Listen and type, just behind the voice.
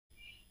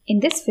In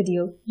this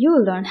video, you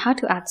will learn how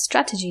to add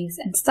strategies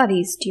and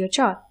studies to your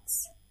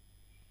charts.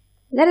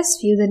 Let us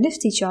view the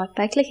Nifty chart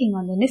by clicking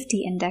on the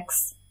Nifty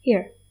index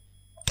here.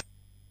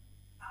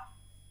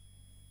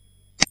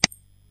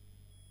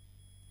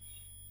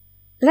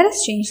 Let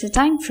us change the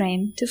time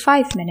frame to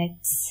 5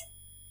 minutes.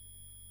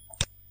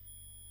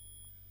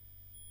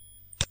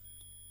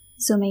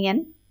 Zooming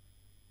in.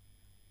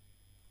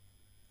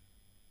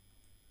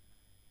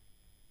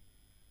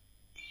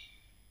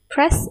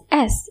 Press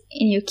S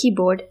in your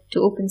keyboard to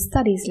open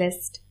Studies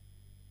list.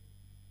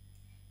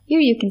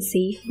 Here you can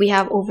see we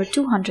have over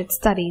 200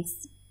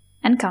 studies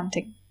and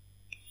counting.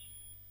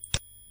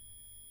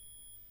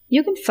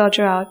 You can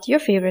filter out your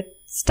favorite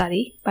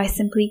study by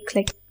simply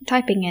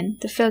typing in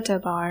the filter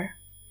bar.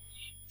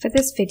 For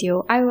this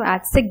video, I will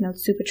add Signal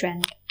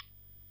Supertrend.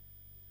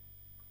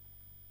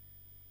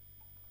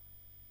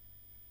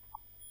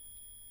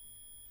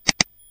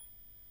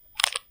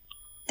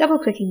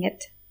 Double-clicking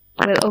it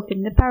will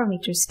open the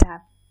Parameters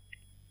tab.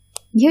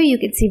 Here you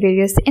can see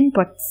various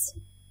inputs.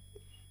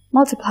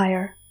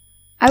 Multiplier,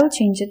 I will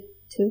change it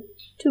to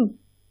 2.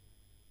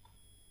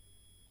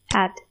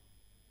 Add.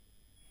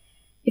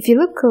 If you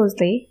look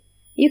closely,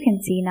 you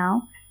can see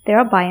now there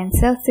are buy and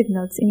sell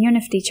signals in your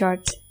Nifty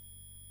chart.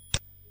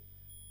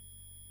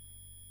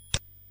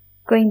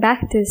 Going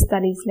back to the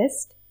Studies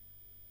list,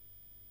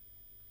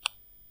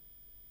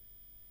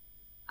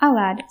 I'll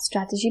add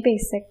Strategy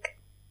Basic.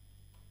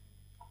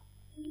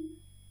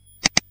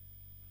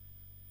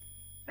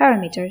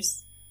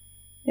 Parameters.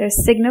 There are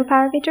signal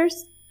parameters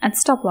and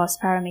stop loss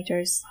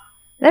parameters.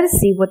 Let us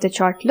see what the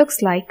chart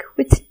looks like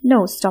with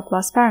no stop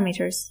loss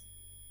parameters.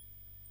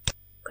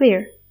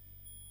 Clear.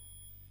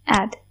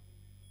 Add.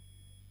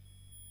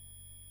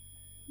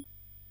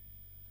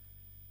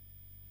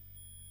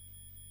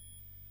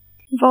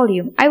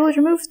 Volume. I will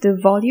remove the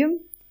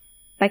volume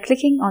by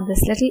clicking on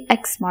this little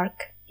X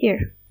mark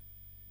here.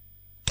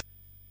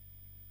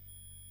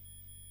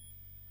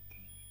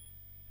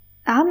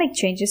 I'll make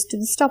changes to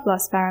the stop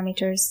loss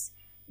parameters.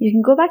 You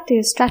can go back to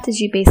your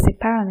Strategy Basic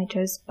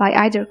parameters by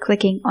either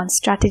clicking on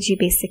Strategy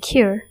Basic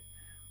here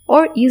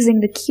or using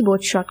the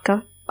keyboard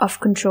shortcut of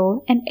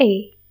Ctrl and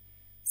A.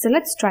 So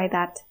let's try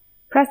that.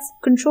 Press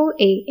Ctrl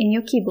A in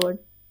your keyboard.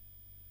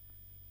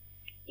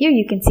 Here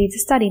you can see the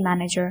Study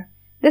Manager.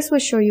 This will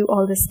show you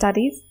all the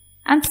studies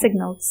and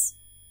signals.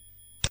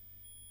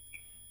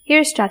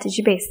 Here's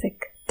Strategy Basic.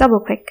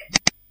 Double click.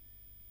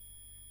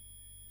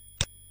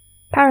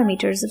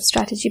 Parameters of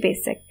Strategy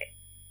Basic.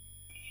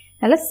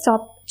 Now let's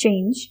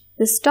change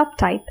the stop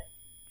type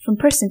from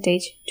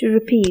percentage to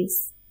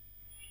rupees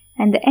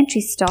and the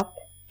entry stop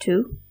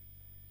to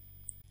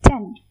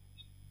 10.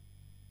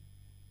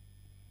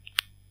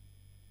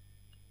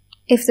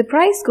 If the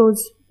price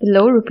goes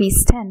below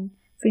rupees 10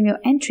 from your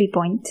entry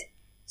point,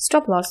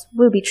 stop loss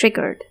will be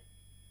triggered.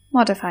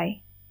 Modify.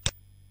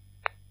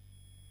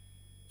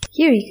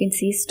 Here you can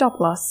see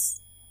stop loss.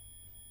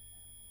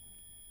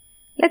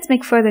 Let's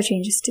make further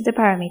changes to the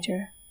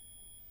parameter.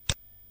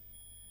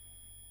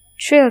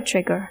 Trail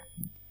trigger.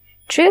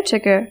 Trail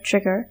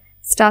trigger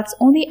starts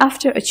only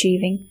after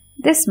achieving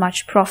this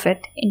much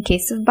profit in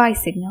case of buy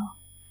signal.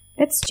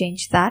 Let's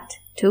change that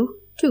to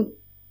 2.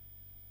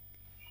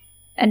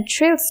 And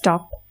trail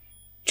stop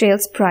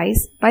trails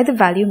price by the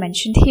value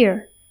mentioned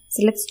here.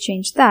 So let's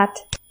change that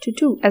to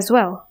 2 as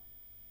well.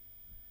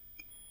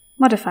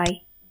 Modify.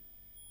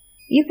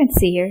 You can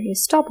see here your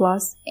stop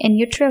loss in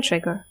your trail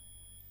trigger.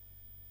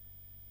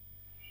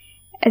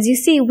 As you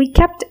see, we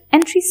kept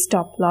entry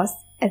stop loss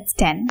as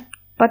 10,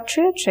 but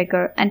trail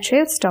trigger and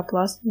trail stop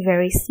loss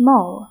very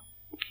small.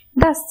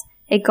 Thus,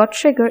 it got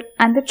triggered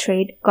and the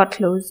trade got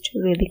closed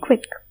really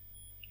quick.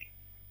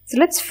 So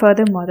let's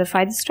further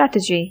modify the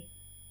strategy.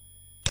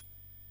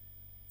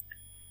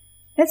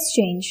 Let's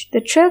change the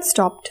trail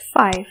stop to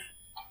 5.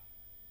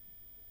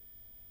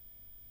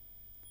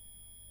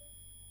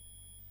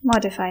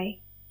 Modify.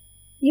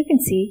 You can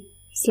see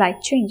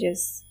slight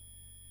changes.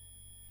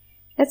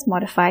 Let's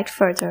modify it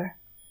further.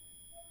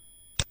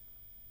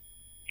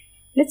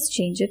 Let's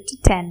change it to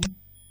 10.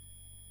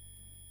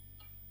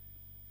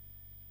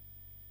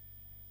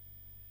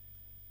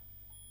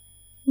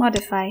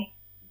 Modify.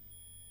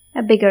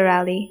 A bigger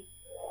rally.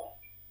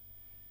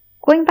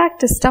 Going back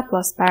to stop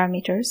loss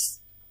parameters.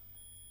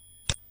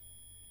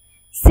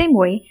 Same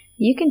way,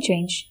 you can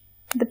change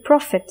the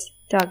profit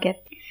target.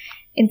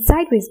 In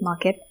sideways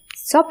market,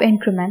 stop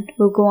increment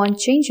will go on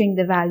changing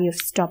the value of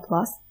stop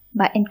loss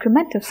by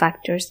incremental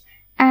factors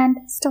and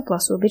stop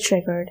loss will be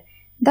triggered,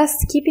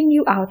 thus keeping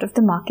you out of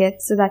the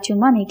market so that your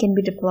money can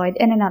be deployed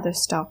in another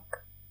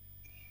stock.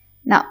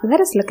 Now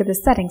let us look at the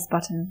settings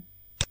button.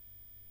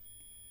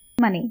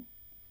 Money.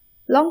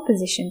 Long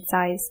position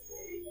size.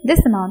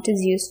 This amount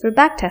is used for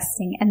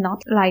backtesting and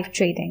not live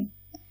trading.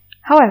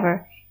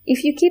 However,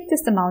 if you keep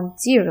this amount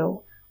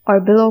 0 or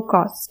below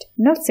cost,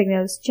 no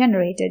signal is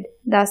generated,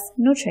 thus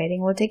no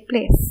trading will take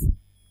place.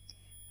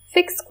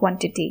 Fixed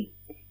quantity.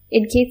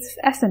 In case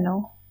of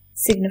F&O,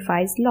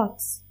 signifies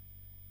lots.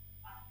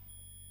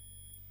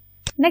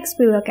 Next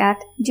we look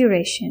at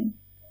duration.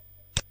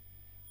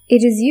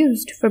 It is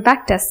used for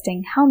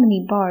backtesting how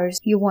many bars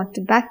you want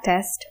to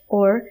backtest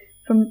or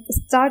from a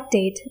start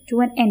date to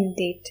an end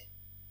date.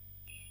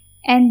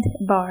 End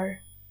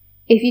bar.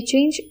 If you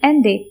change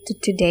end date to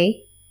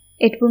today,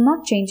 it will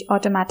not change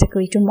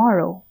automatically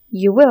tomorrow.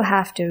 You will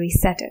have to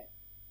reset it.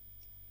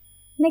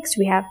 Next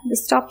we have the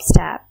stops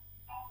tab.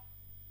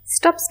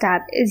 Stops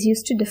tab is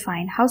used to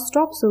define how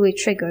stops will be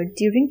triggered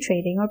during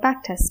trading or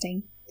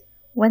backtesting.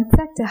 When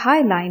set to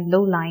high line,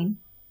 low line,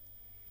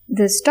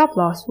 the stop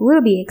loss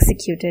will be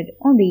executed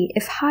only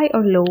if high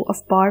or low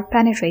of bar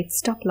penetrates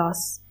stop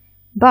loss.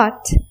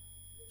 But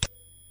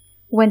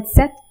when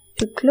set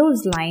to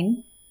close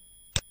line,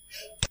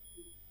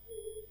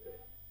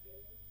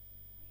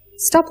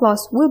 stop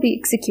loss will be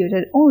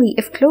executed only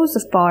if close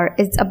of bar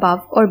is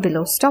above or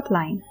below stop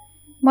line.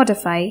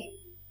 Modify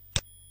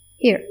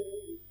here.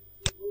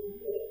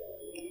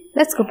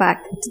 Let's go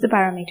back to the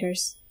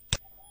parameters.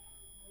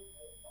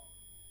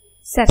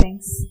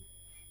 Settings.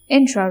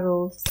 Intra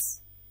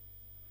rules.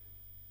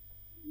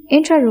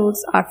 Intra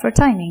rules are for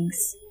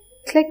timings.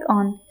 Click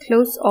on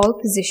Close All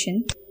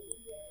Position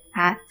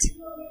at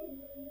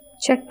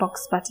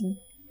checkbox button.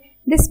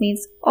 This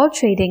means all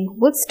trading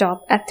will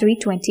stop at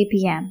 3:20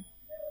 p.m.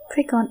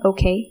 Click on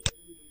OK.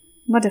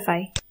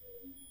 Modify.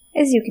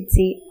 As you can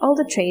see, all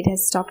the trade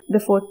has stopped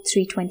before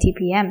 3:20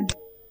 p.m.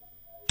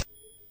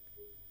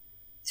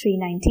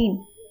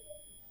 3:19.